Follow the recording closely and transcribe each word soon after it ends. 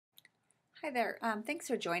Hi there. Thanks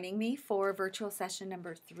for joining me for virtual session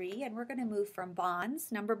number 3, and we're going to move from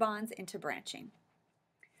bonds, number bonds, into branching.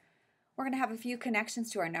 We're going to have a few connections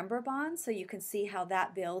to our number bonds so you can see how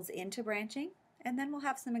that builds into branching, and then we'll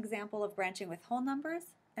have some example of branching with whole numbers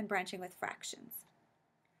and branching with fractions.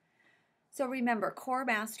 So remember, core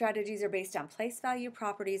math strategies are based on place value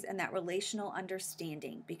properties and that relational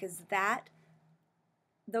understanding, because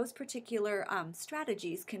those particular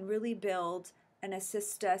strategies can really build and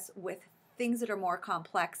assist us with things that are more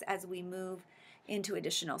complex as we move into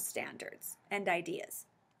additional standards and ideas.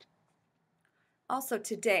 Also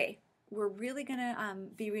today, we're really going to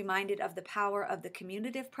be reminded of the power of the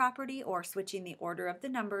commutative property, or switching the order of the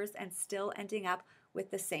numbers and still ending up with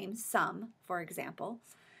the same sum, for example.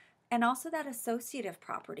 And also that associative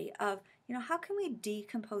property of, how can we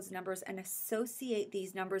decompose numbers and associate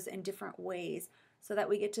these numbers in different ways so that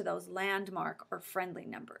we get to those landmark or friendly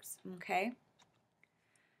numbers, okay?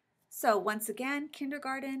 So once again,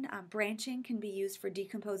 kindergarten branching can be used for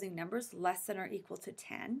decomposing numbers less than or equal to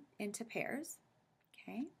 10 into pairs.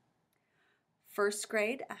 Okay. First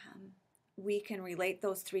grade, we can relate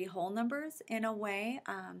those 3 whole numbers in a way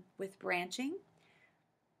with branching.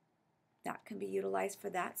 That can be utilized for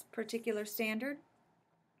that particular standard.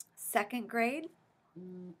 Second grade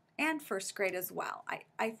and first grade as well.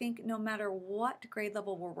 I think no matter what grade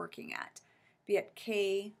level we're working at, be it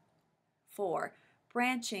K4,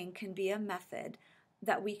 branching can be a method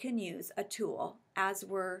that we can use, a tool, as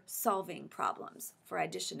we're solving problems for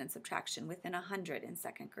addition and subtraction within 100 in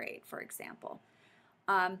second grade, for example,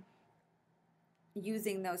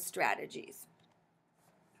 using those strategies.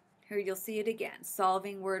 Here you'll see it again,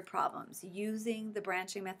 solving word problems, using the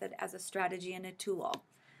branching method as a strategy and a tool.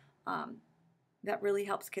 That really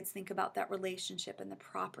helps kids think about that relationship and the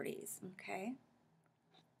properties, okay?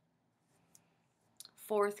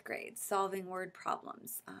 Fourth grade, solving word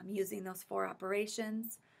problems, using those 4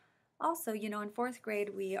 operations. Also, in fourth grade,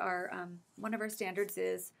 we are, one of our standards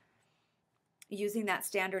is using that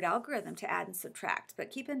standard algorithm to add and subtract.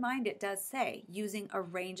 But keep in mind, it does say using a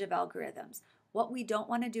range of algorithms. What we don't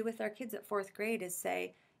want to do with our kids at fourth grade is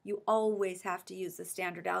say, you always have to use the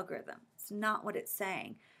standard algorithm. It's not what it's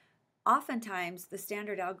saying. Oftentimes, the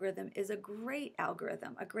standard algorithm is a great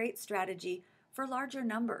algorithm, a great strategy for larger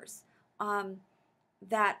numbers.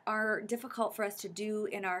 That are difficult for us to do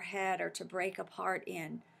in our head or to break apart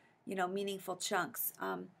in, meaningful chunks.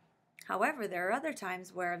 However, there are other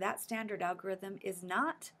times where that standard algorithm is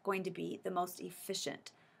not going to be the most efficient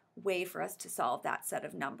way for us to solve that set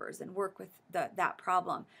of numbers and work with that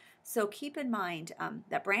problem. So keep in mind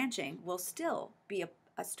that branching will still be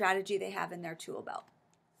a strategy they have in their tool belt.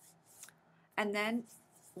 And then,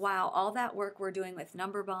 while all that work we're doing with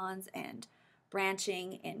number bonds and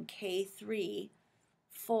branching in K3,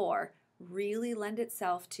 4 really lend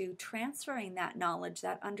itself to transferring that knowledge,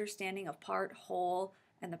 that understanding of part, whole,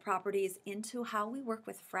 and the properties into how we work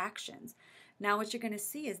with fractions. Now what you're going to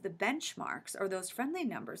see is the benchmarks, or those friendly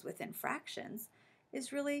numbers within fractions,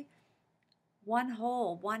 is really 1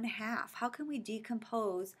 whole, 1/2. How can we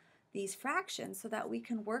decompose these fractions so that we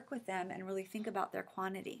can work with them and really think about their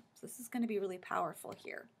quantity? So this is going to be really powerful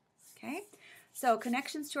here. Okay, so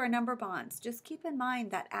connections to our number bonds. Just keep in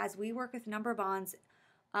mind that as we work with number bonds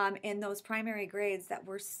in those primary grades, that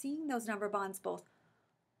we're seeing those number bonds both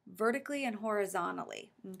vertically and horizontally,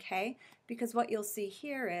 okay? Because what you'll see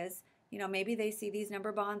here is, maybe they see these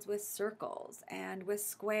number bonds with circles and with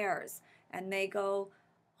squares, and they go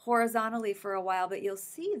horizontally for a while, but you'll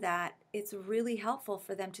see that it's really helpful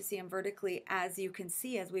for them to see them vertically. As you can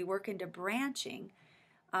see, as we work into branching,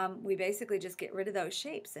 we basically just get rid of those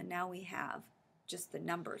shapes, and now we have just the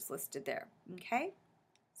numbers listed there, okay?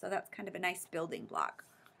 So that's kind of a nice building block.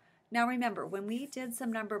 Now remember, when we did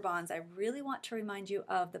some number bonds, I really want to remind you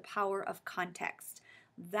of the power of context.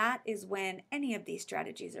 That is when any of these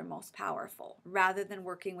strategies are most powerful, rather than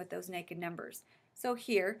working with those naked numbers. So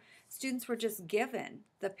here, students were just given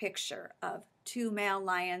the picture of 2 male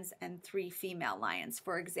lions and 3 female lions,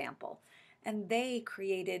 for example, and they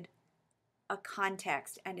created a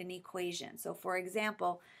context and an equation. So for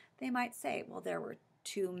example, they might say, well, there were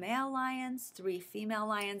 2 male lions, 3 female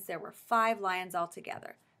lions, there were 5 lions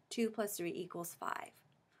altogether. 2 plus 3 equals 5,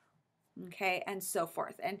 okay, and so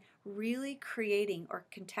forth. And really creating or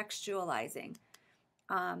contextualizing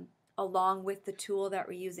along with the tool that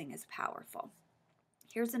we're using is powerful.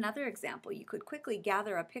 Here's another example. You could quickly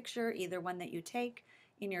gather a picture, either one that you take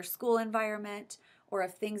in your school environment or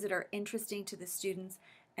of things that are interesting to the students,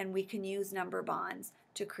 and we can use number bonds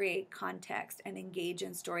to create context and engage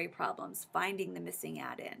in story problems, finding the missing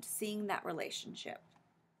add-in, seeing that relationship.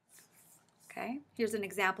 Okay, here's an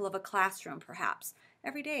example of a classroom perhaps.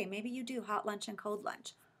 every day. Maybe you do hot lunch and cold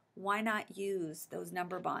lunch. Why not use those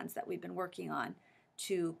number bonds that we've been working on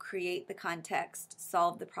to create the context,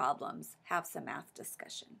 solve the problems, have some math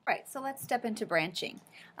discussion? All right, so let's step into branching.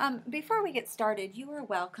 Before we get started, you are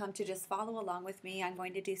welcome to just follow along with me. I'm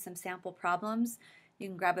going to do some sample problems. You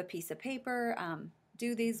can grab a piece of paper,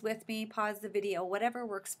 do these with me, pause the video, whatever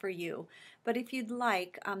works for you. But if you'd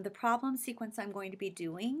like, the problem sequence I'm going to be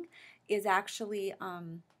doing is actually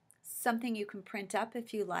something you can print up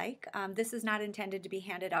if you like. This is not intended to be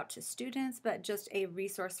handed out to students, but just a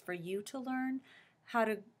resource for you to learn how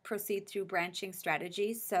to proceed through branching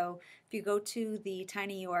strategies. So if you go to the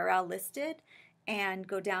tiny URL listed and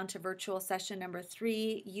go down to virtual session number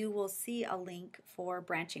 3, you will see a link for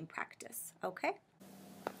branching practice, okay?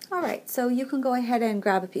 All right, so you can go ahead and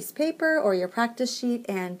grab a piece of paper or your practice sheet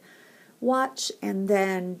and watch and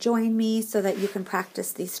then join me so that you can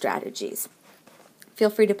practice these strategies. Feel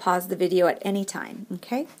free to pause the video at any time,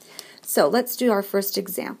 okay? So let's do our first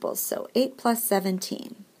example. So 8 plus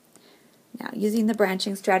 17. Now, using the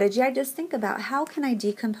branching strategy, I just think about how can I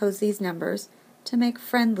decompose these numbers to make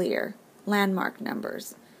friendlier landmark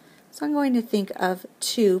numbers. So I'm going to think of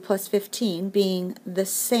 2 plus 15 being the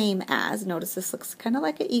same as, notice this looks kind of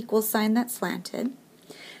like an equal sign that's slanted,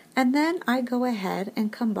 and then I go ahead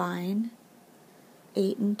and combine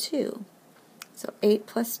 8 and 2. So 8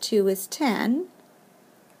 plus 2 is 10,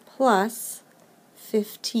 plus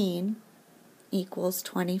 15 equals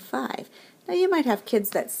 25. Now you might have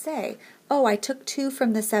kids that say, oh, I took 2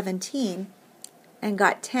 from the 17 and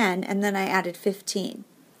got 10, and then I added 15.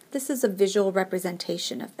 This is a visual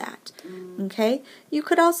representation of that, okay? You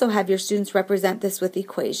could also have your students represent this with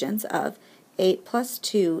equations of 8 plus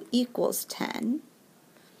 2 equals 10,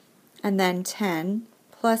 and then 10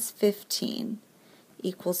 plus 15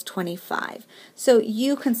 equals 25. So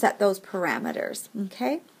you can set those parameters,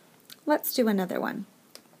 okay? Let's do another one.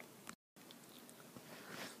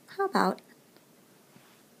 How about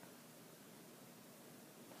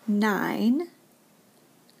 9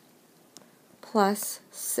 plus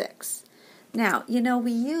 6? Now, you know,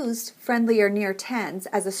 we used friendly or near tens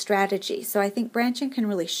as a strategy, so I think branching can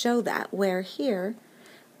really show that, where here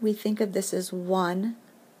we think of this as 1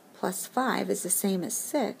 plus 5 is the same as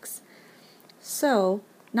 6. So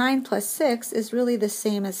 9 plus 6 is really the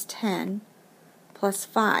same as 10 plus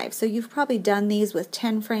 5. So you've probably done these with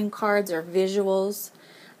 10 frame cards or visuals,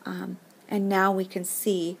 and now we can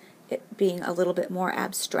see it being a little bit more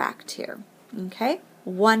abstract here. Okay?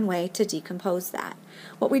 One way to decompose that.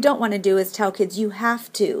 What we don't want to do is tell kids you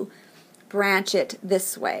have to branch it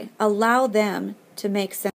this way. Allow them to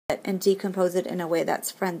make sense of it and decompose it in a way that's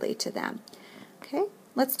friendly to them. Okay?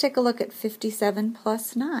 Let's take a look at 57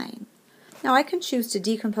 plus 9. Now I can choose to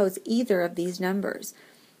decompose either of these numbers,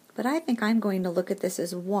 but I think I'm going to look at this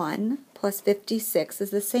as 1 plus 56 is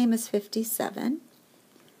the same as 57.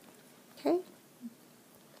 Okay?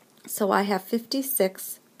 So I have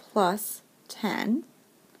 56 plus 10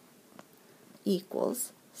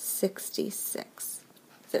 equals 66.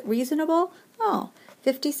 Is it reasonable? Oh,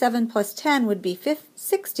 57 plus 10 would be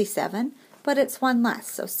 67, but it's one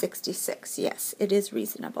less, so 66. Yes, it is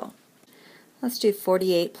reasonable. Let's do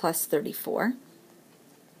 48 plus 34.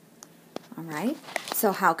 All right,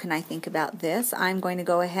 so how can I think about this? I'm going to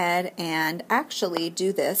go ahead and actually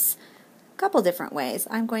do this a couple different ways.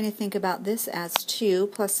 I'm going to think about this as 2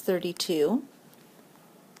 plus 32.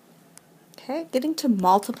 Okay, getting to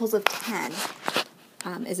multiples of 10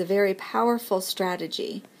 is a very powerful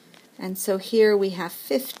strategy. And so here we have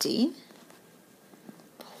 50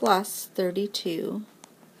 plus 32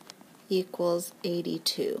 equals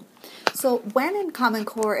 82. So when in Common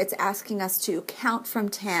Core it's asking us to count from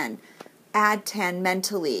 10, add 10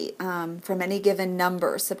 mentally from any given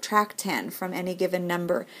number, subtract 10 from any given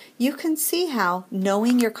number, you can see how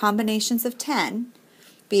knowing your combinations of 10,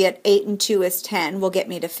 be it 8 and 2 is 10, will get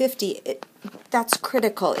me to 50. That's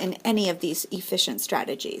critical in any of these efficient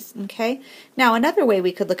strategies. Okay. Now another way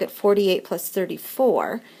we could look at 48 plus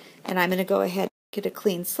 34, and I'm going to go ahead and get a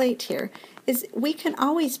clean slate here, is we can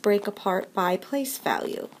always break apart by place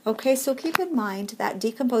value. Okay, so keep in mind that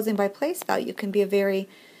decomposing by place value can be a very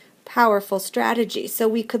powerful strategy. So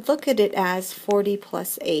we could look at it as 40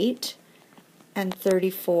 plus 8 and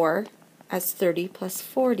 34 as 30 plus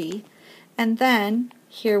 40. And then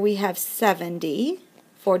here we have 70.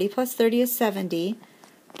 40 plus 30 is 70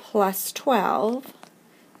 plus 12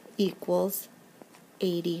 equals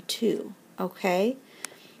 82. Okay?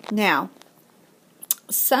 Now,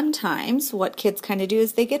 sometimes what kids kind of do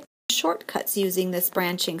is they get shortcuts using this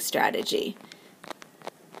branching strategy.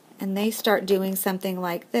 And they start doing something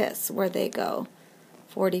like this, where they go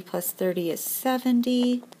 40 plus 30 is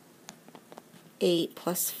 70 8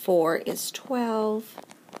 plus 4 is 12.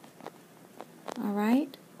 All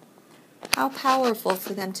right? How powerful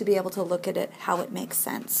for them to be able to look at it how it makes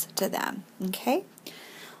sense to them. Okay?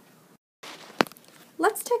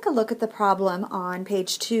 Let's take a look at the problem on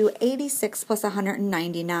page 2, 86 plus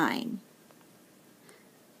 199.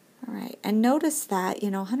 All right, and notice that,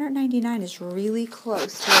 199 is really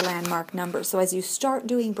close to a landmark number. So as you start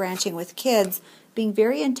doing branching with kids, being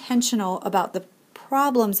very intentional about the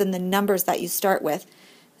problems and the numbers that you start with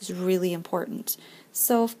is really important.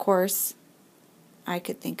 So, of course, I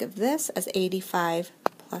could think of this as 85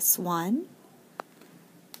 plus 1.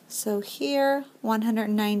 So here,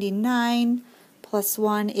 199 plus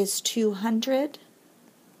 1 is 200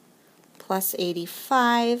 plus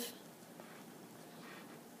 85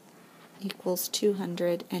 equals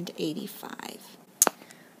 285.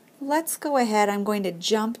 Let's go ahead. I'm going to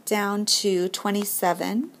jump down to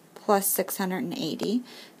 27 plus 680.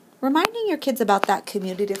 Reminding your kids about that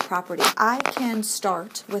commutative property. I can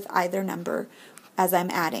start with either number as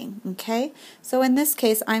I'm adding, okay? So in this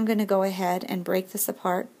case, I'm going to go ahead and break this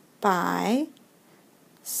apart by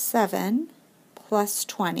 7 plus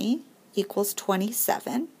 20 equals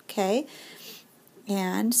 27, okay?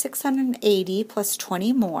 And 680 plus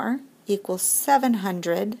 20 more equals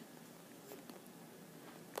 700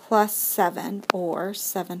 plus 7, or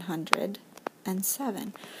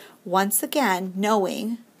 707. Once again,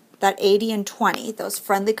 knowing that 80 and 20, those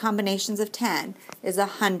friendly combinations of 10, is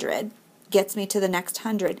 100, gets me to the next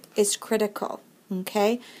 100, is critical.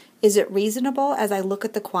 Okay? Is it reasonable as I look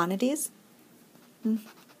at the quantities?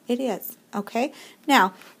 It is. Okay?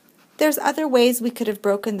 Now, there's other ways we could have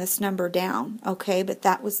broken this number down, okay? But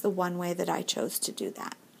that was the one way that I chose to do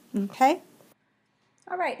that. Okay?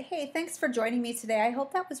 All right. Hey, thanks for joining me today. I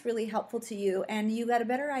hope that was really helpful to you and you got a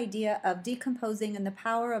better idea of decomposing and the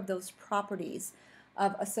power of those properties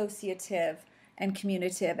of associative and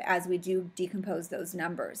commutative as we do decompose those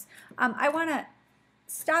numbers. I want to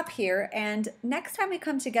stop here, and next time we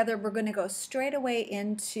come together we're going to go straight away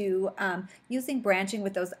into using branching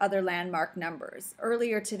with those other landmark numbers.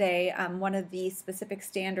 Earlier today, one of the specific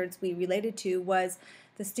standards we related to was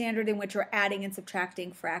the standard in which we're adding and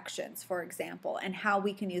subtracting fractions, for example, and how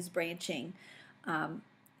we can use branching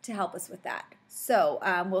to help us with that. So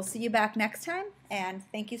we'll see you back next time, and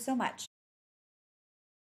thank you so much.